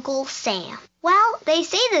 called Uncle Sam. Well, they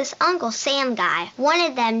say this Uncle Sam guy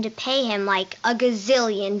wanted them to pay him like $1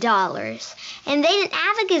 gazillion, and they didn't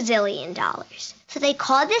have $1 gazillion. So they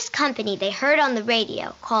called this company they heard on the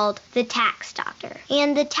radio called the Tax Doctor.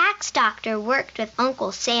 And the Tax Doctor worked with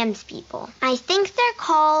Uncle Sam's people. I think they're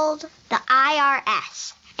called the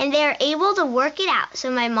IRS. And they were able to work it out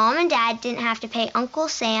so my mom and dad didn't have to pay Uncle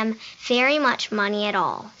Sam very much money at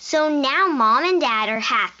all. So now mom and dad are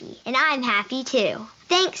happy, and I'm happy too.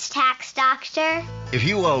 Thanks, Tax Doctor. If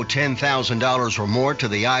you owe $10,000 or more to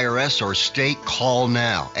the IRS or state, call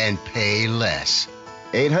now and pay less.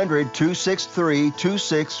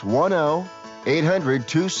 800-263-2610.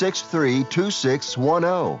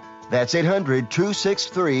 800-263-2610. That's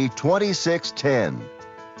 800-263-2610.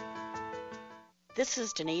 This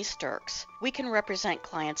is Denise Dirks. We can represent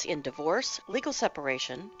clients in divorce, legal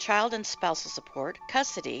separation, child and spousal support,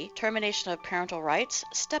 custody, termination of parental rights,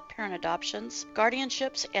 step-parent adoptions,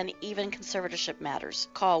 guardianships, and even conservatorship matters.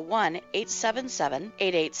 Call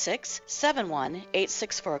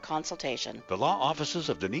 1-877-886-7186 for a consultation. The law offices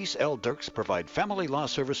of Denise L. Dirks provide family law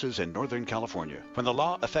services in Northern California. When the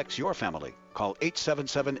law affects your family, call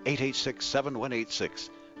 877-886-7186.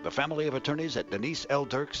 The family of attorneys at Denise L.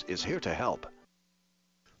 Dirks is here to help.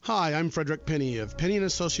 Hi, I'm Frederick Penny of Penny &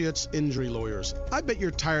 Associates Injury Lawyers. I bet you're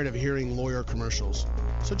tired of hearing lawyer commercials,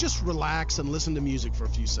 so just relax and listen to music for a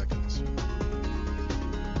few seconds.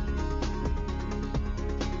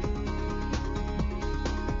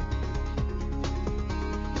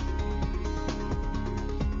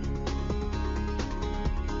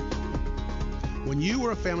 When you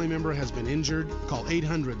or a family member has been injured, call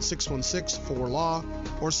 800-616-4LAW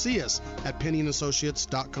or see us at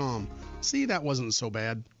PennyandAssociates.com. See, that wasn't so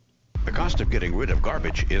bad. The cost of getting rid of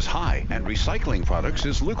garbage is high, and recycling products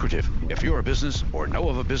is lucrative. If you're a business or know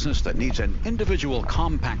of a business that needs an individual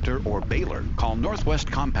compactor or baler, call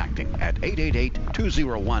Northwest Compacting at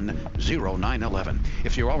 888-201-0911.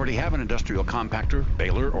 If you already have an industrial compactor,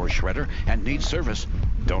 baler, or shredder and need service,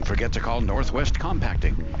 don't forget to call Northwest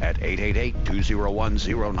Compacting at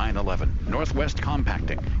 888-201-0911. Northwest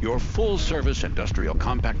Compacting, your full-service industrial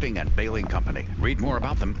compacting and baling company. Read more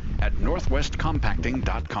about them at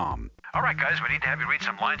northwestcompacting.com. All right, guys, we need to have you read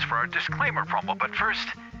some lines for our disclaimer promo, but first,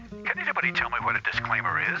 can anybody tell me what a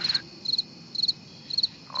disclaimer is?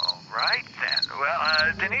 All right, then.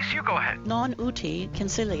 Well, Denise, you go ahead. Non uti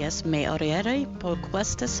concilius me oriere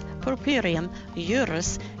proquestis purpurium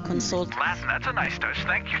juris consult. Latin, that's a nice touch.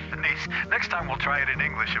 Thank you, Denise. Next time we'll try it in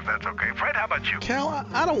English if that's okay. Fred, how about you? Cal,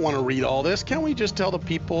 I don't want to read all this. Can't we just tell the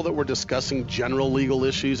people that we're discussing general legal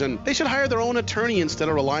issues and they should hire their own attorney instead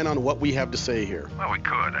of relying on what we have to say here? Well, we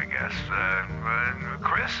could, I guess.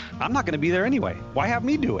 Chris? I'm not going to be there anyway. Why have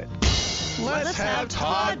me do it? Let's have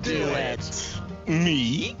Todd do it.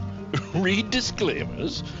 Me? Read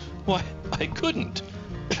disclaimers? Why, I couldn't.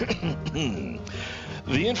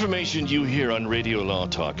 The information you hear on Radio Law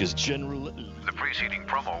Talk is general. The preceding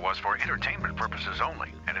promo was for entertainment purposes only.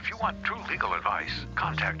 And if you want true legal advice,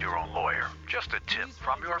 contact your own lawyer. Just a tip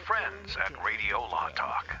from your friends at Radio Law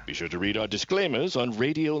Talk. Be sure to read our disclaimers on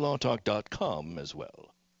RadioLawTalk.com as well.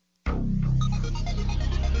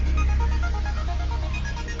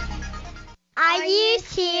 Are you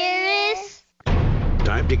serious?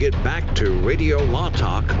 Time to get back to Radio Law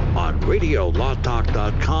Talk on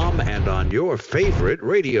RadioLawTalk.com and on your favorite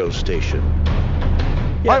radio station.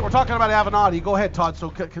 All right, we're talking about Avenatti. Go ahead, Todd. So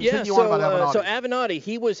continue on about Avenatti. So Avenatti,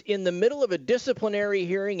 he was in the middle of a disciplinary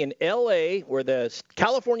hearing in L.A. where the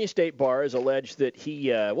California State Bar has alleged that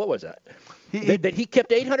he, what was that? That he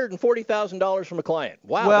kept $840,000 from a client.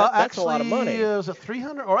 Wow, that's a lot of money. Well, actually, is it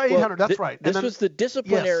 300 or 800? That's right. This was the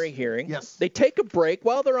disciplinary hearing. Yes. They take a break.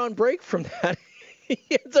 While they're on break from that, he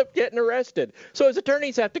ends up getting arrested. So his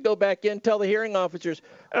attorneys have to go back in, tell the hearing officers,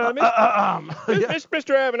 Mr.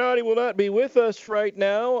 Avenatti will not be with us right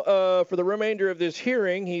now for the remainder of this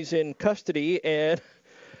hearing. He's in custody. And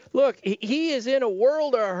look, he is in a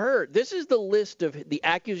world of hurt. This is the list of the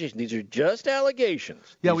accusations. These are just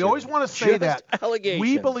allegations. Yeah, we always want to say that. Allegations.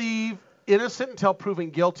 We believe innocent until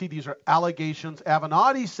proven guilty. These are allegations.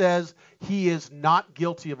 Avenatti says he is not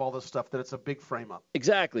guilty of all this stuff, that it's a big frame-up.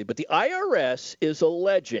 Exactly. But the IRS is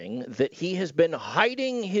alleging that he has been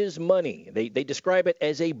hiding his money. They describe it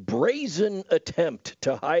as a brazen attempt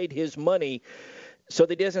to hide his money so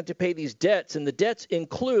that he doesn't have to pay these debts. And the debts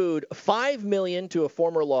include $5 million to a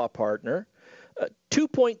former law partner,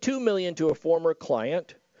 $2.2 million to a former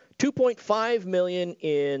client, $2.5 million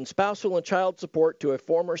in spousal and child support to a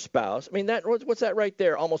former spouse. I mean, what's that right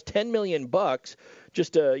there? Almost $10 million bucks,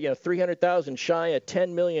 just $300,000 shy of $10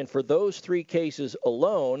 million for those three cases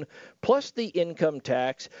alone, plus the income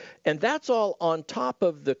tax, and that's all on top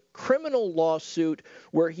of the criminal lawsuit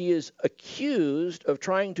where he is accused of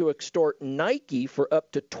trying to extort Nike for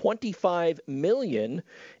up to $25 million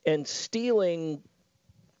and stealing.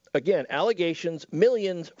 Again, allegations,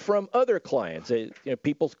 millions from other clients.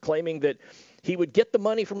 People claiming that he would get the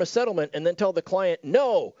money from a settlement and then tell the client,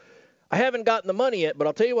 no, I haven't gotten the money yet, but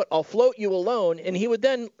I'll tell you what, I'll float you a loan. And he would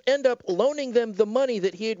then end up loaning them the money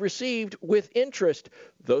that he had received with interest.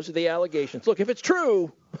 Those are the allegations. Look, if it's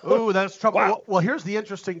true. Oh, that's trouble. Wow. Well, here's the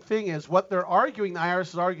interesting thing is what they're arguing, the IRS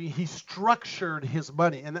is arguing, he structured his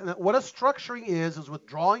money. And what a structuring is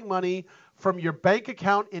withdrawing money from your bank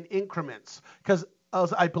account in increments. Because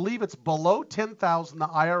I believe it's below $10,000, the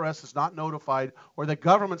IRS is not notified, or the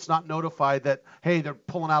government's not notified that, hey, they're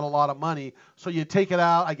pulling out a lot of money. So you take it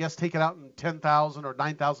out, I guess take it out in $10,000 or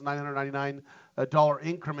 $9,999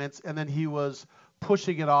 increments, and then he was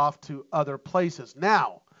pushing it off to other places.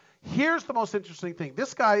 Now, here's the most interesting thing.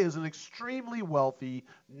 This guy is an extremely wealthy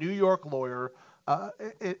New York lawyer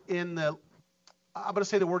I'm going to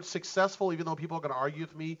say the word successful, even though people are going to argue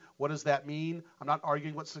with me. What does that mean? I'm not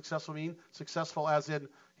arguing what successful means. Successful as in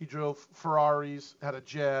he drove Ferraris, had a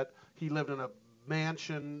jet, he lived in a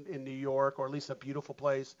mansion in New York, or at least a beautiful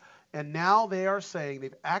place. And now they are saying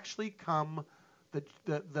they've actually come,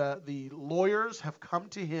 the lawyers have come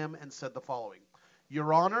to him and said the following.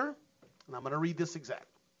 Your Honor, and I'm going to read this exact.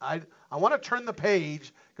 I want to turn the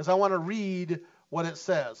page because I want to read what it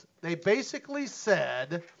says. They basically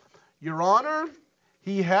said, Your Honor,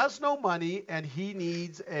 he has no money and he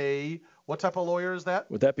needs what type of lawyer is that?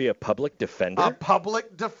 Would that be a public defender? A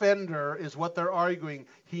public defender is what they're arguing.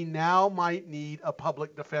 He now might need a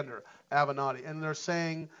public defender, Avenatti. And they're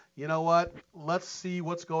saying, you know what, let's see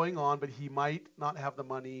what's going on, but he might not have the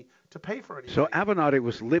money to pay for anything. So Avenatti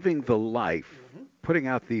was living the life, putting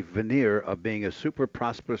out the veneer of being a super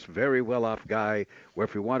prosperous, very well-off guy, where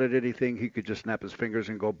if he wanted anything, he could just snap his fingers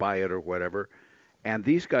and go buy it or whatever. And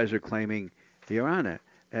these guys are claiming, Your Honor,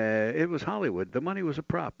 it was Hollywood. The money was a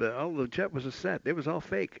prop. The jet was a set. It was all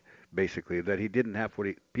fake, basically, that he didn't have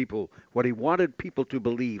what he wanted people to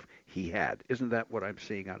believe he had. Isn't that what I'm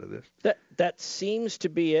seeing out of this? That seems to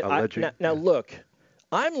be it. Now, look,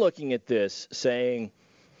 I'm looking at this saying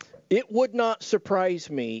it would not surprise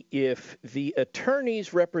me if the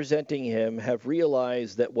attorneys representing him have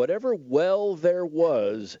realized that whatever well there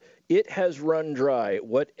was, it has run dry.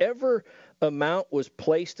 Whatever amount was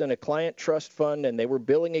placed in a client trust fund and they were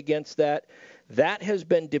billing against that, that has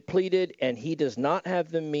been depleted and he does not have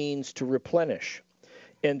the means to replenish.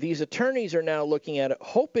 And these attorneys are now looking at it,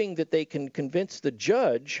 hoping that they can convince the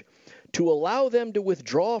judge to allow them to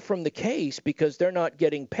withdraw from the case because they're not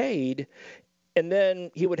getting paid, and then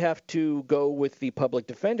he would have to go with the public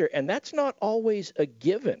defender. And that's not always a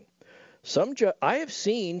given. I have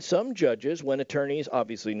seen some judges, when attorneys,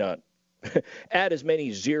 obviously not add as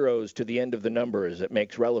many zeros to the end of the number as it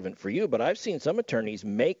makes relevant for you. But I've seen some attorneys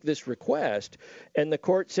make this request, and the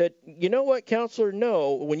court said, you know what, counselor,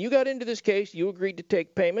 no. When you got into this case, you agreed to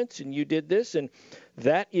take payments, and you did this, and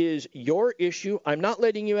that is your issue. I'm not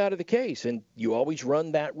letting you out of the case, and you always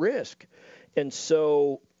run that risk. And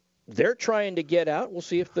so they're trying to get out. We'll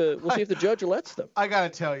see if the judge lets them. I got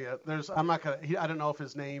to tell you, I don't know if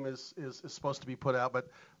his name is supposed to be put out, but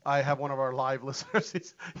I have one of our live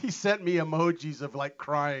listeners. He sent me emojis of like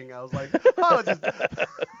crying. I was like, oh,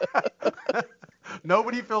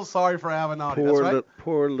 nobody feels sorry for Avenatti.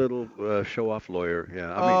 Poor little show-off lawyer.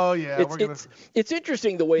 Yeah. It's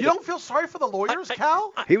interesting the way you don't feel sorry for the lawyers,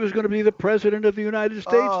 Cal. He was going to be the president of the United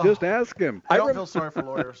States. Just ask him. I don't feel sorry for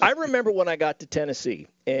lawyers. I remember when I got to Tennessee,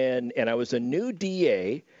 and I was a new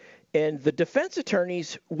DA. And the defense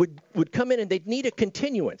attorneys would come in and they'd need a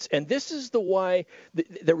continuance. And this is why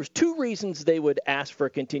there was two reasons they would ask for a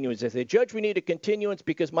continuance. They say, Judge, we need a continuance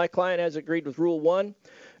because my client has agreed with Rule 1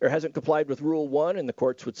 or hasn't complied with Rule 1. And the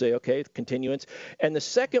courts would say, okay, continuance. And the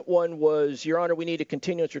second one was, Your Honor, we need a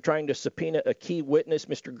continuance. We're trying to subpoena a key witness,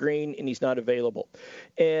 Mr. Green, and he's not available.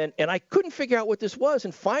 And I couldn't figure out what this was.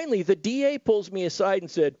 And finally, the DA pulls me aside and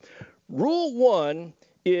said, Rule 1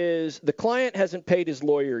 is the client hasn't paid his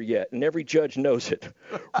lawyer yet, and every judge knows it.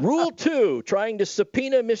 Rule 2, trying to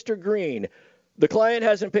subpoena Mr. Green. The client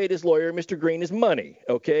hasn't paid his lawyer. Mr. Green is money,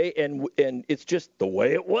 okay? And it's just the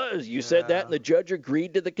way it was. You said that, and the judge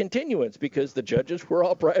agreed to the continuance because the judges were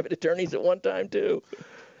all private attorneys at one time, too.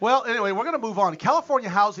 Well, anyway, we're going to move on. California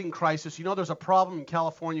housing crisis. You know there's a problem in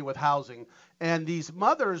California with housing. And these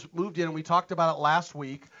mothers moved in, and we talked about it last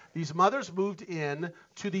week. These mothers moved in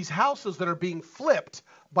to these houses that are being flipped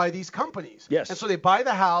by these companies. Yes. And so they buy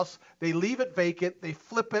the house, they leave it vacant, they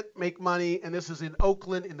flip it, make money, and this is in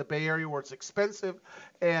Oakland, in the Bay Area, where it's expensive.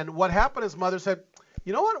 And what happened is mother said,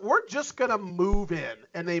 you know what, we're just going to move in.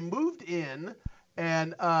 And they moved in,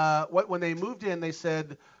 and when they moved in, they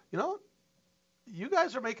said, you know, you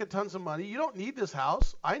guys are making tons of money. You don't need this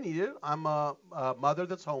house. I need it. I'm a mother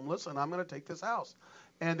that's homeless, and I'm going to take this house.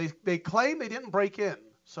 And they claim they didn't break in.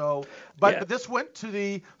 So, but this went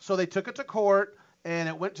to so they took it to court, and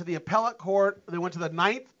it went to the appellate court. They went to the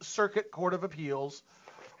Ninth Circuit Court of Appeals,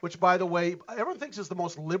 which, by the way, everyone thinks is the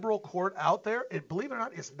most liberal court out there. Believe it or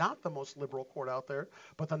not, it's not the most liberal court out there.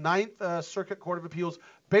 But the Ninth Circuit Court of Appeals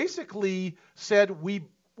basically said we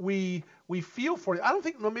feel for you. I don't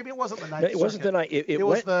think. No, maybe it wasn't the Ninth Circuit. It wasn't the Ninth.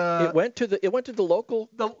 It went to the local.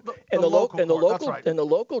 The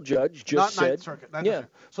local judge just not said. Ninth Circuit.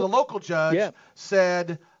 So the local judge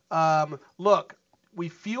said, look, we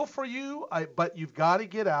feel for you, but you've got to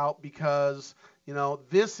get out because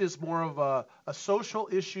this is more of a social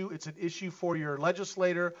issue. It's an issue for your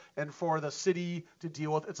legislator and for the city to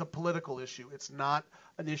deal with. It's a political issue. It's not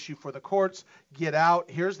an issue for the courts. Get out.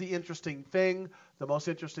 Here's the interesting thing. The most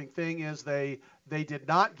interesting thing is they did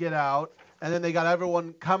not get out, and then they got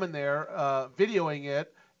everyone coming there videoing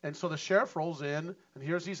it, and so the sheriff rolls in, and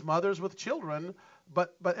here's these mothers with children,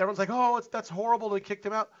 but everyone's like, oh, that's horrible to kick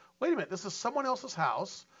them out. Wait a minute, this is someone else's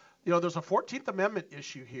house. There's a 14th Amendment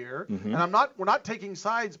issue here, and we're not taking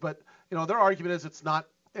sides, but their argument is it's not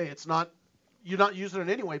you're not using it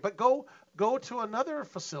anyway. But go to another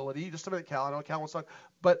facility. Just a minute, Cal. I know Cal wants to talk.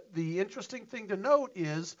 But the interesting thing to note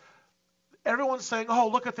is everyone's saying, oh,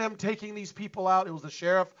 look at them taking these people out. It was the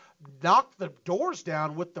sheriff knocked the doors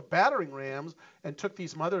down with the battering rams and took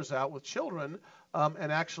these mothers out with children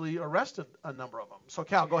and actually arrested a number of them. So,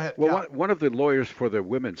 Cal, go ahead. Well, one of the lawyers for the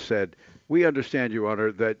women said, we understand, Your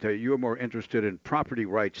Honor, that you are more interested in property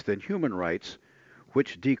rights than human rights,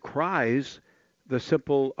 which decries the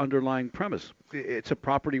simple underlying premise. It's a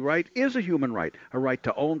property right is a human right. A right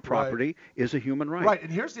to own property is a human right. Right,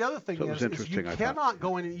 and here's the other thing is you cannot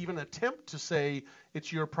go in and even attempt to say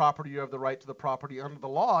it's your property, you have the right to the property under the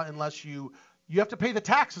law unless you have to pay the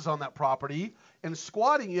taxes on that property. And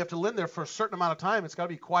squatting, you have to live there for a certain amount of time. It's got to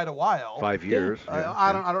be quite a while. 5 years.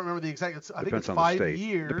 I don't remember the exact. I think it's 5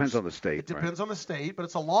 years. Depends on the state. It depends on the state, but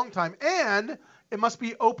it's a long time. And it must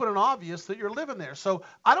be open and obvious that you're living there. So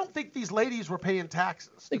I don't think these ladies were paying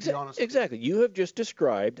taxes, to be honest. Exactly. You have just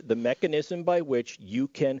described the mechanism by which you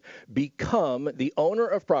can become the owner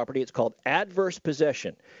of property. It's called adverse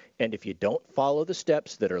possession. And if you don't follow the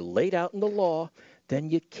steps that are laid out in the law, then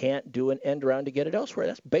you can't do an end around to get it elsewhere.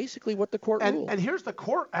 That's basically what the court ruled. And here's the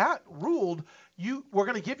court ruled, we're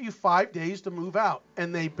going to give you 5 days to move out.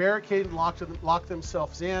 And they barricaded and locked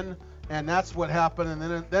themselves in, and that's what happened.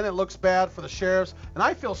 And then it looks bad for the sheriffs. And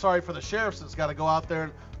I feel sorry for the sheriffs that's got to go out there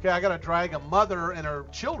and, okay, I got to drag a mother and her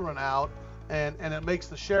children out, and it makes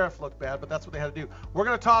the sheriff look bad, but that's what they had to do. We're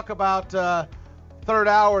going to talk about Third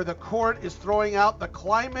hour, the court is throwing out the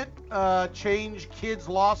climate change kids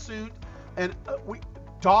lawsuit. And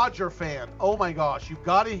Dodger fan, oh my gosh, you've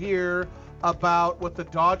got to hear about what the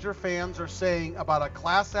Dodger fans are saying about a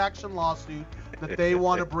class action lawsuit that they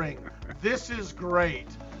want to bring. This is great.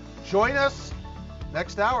 Join us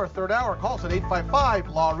next hour, third hour. Call us at 855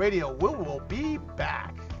 Law Radio. We will be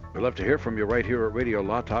back. We'd love to hear from you right here at Radio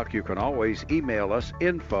Law Talk. You can always email us,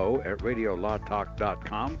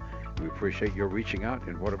 info@radiolawtalk.com. We appreciate your reaching out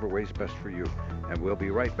in whatever way is best for you. And we'll be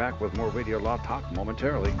right back with more Radio Law Talk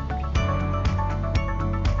momentarily.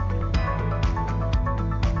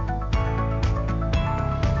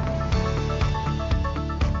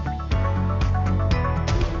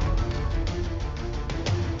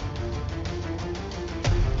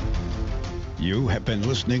 You have been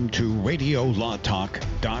listening to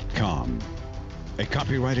RadioLawTalk.com, a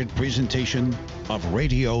copyrighted presentation of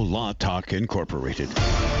Radio Law Talk Incorporated.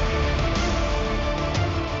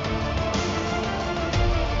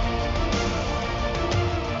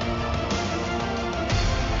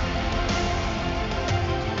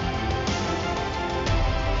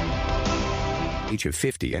 Age of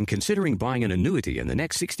 50 and considering buying an annuity in the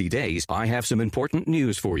next 60 days, I have some important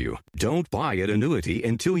news for you. Don't buy an annuity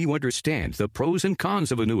until you understand the pros and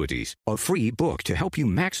cons of annuities. A free book to help you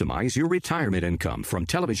maximize your retirement income from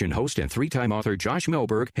television host and three-time author Josh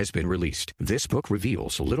Melberg has been released. This book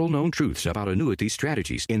reveals little-known truths about annuity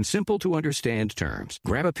strategies in simple-to-understand terms.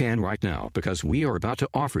 Grab a pen right now because we are about to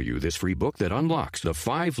offer you this free book that unlocks the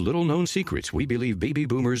 5 little-known secrets we believe baby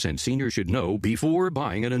boomers and seniors should know before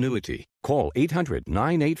buying an annuity. Call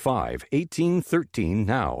 800-985-1813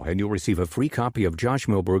 now, and you'll receive a free copy of Josh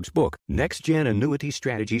Melberg's book, Next Gen Annuity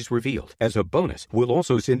Strategies Revealed. As a bonus, we'll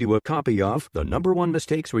also send you a copy of The #1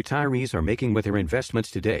 Mistakes Retirees Are Making with Their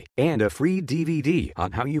Investments Today, and a free DVD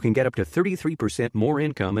on how you can get up to 33% more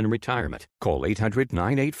income in retirement. Call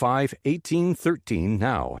 800-985-1813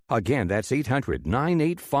 now. Again, that's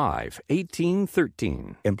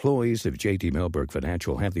 800-985-1813. Employees of J.D. Melberg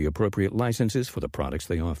Financial have the appropriate licenses for the products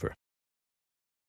they offer.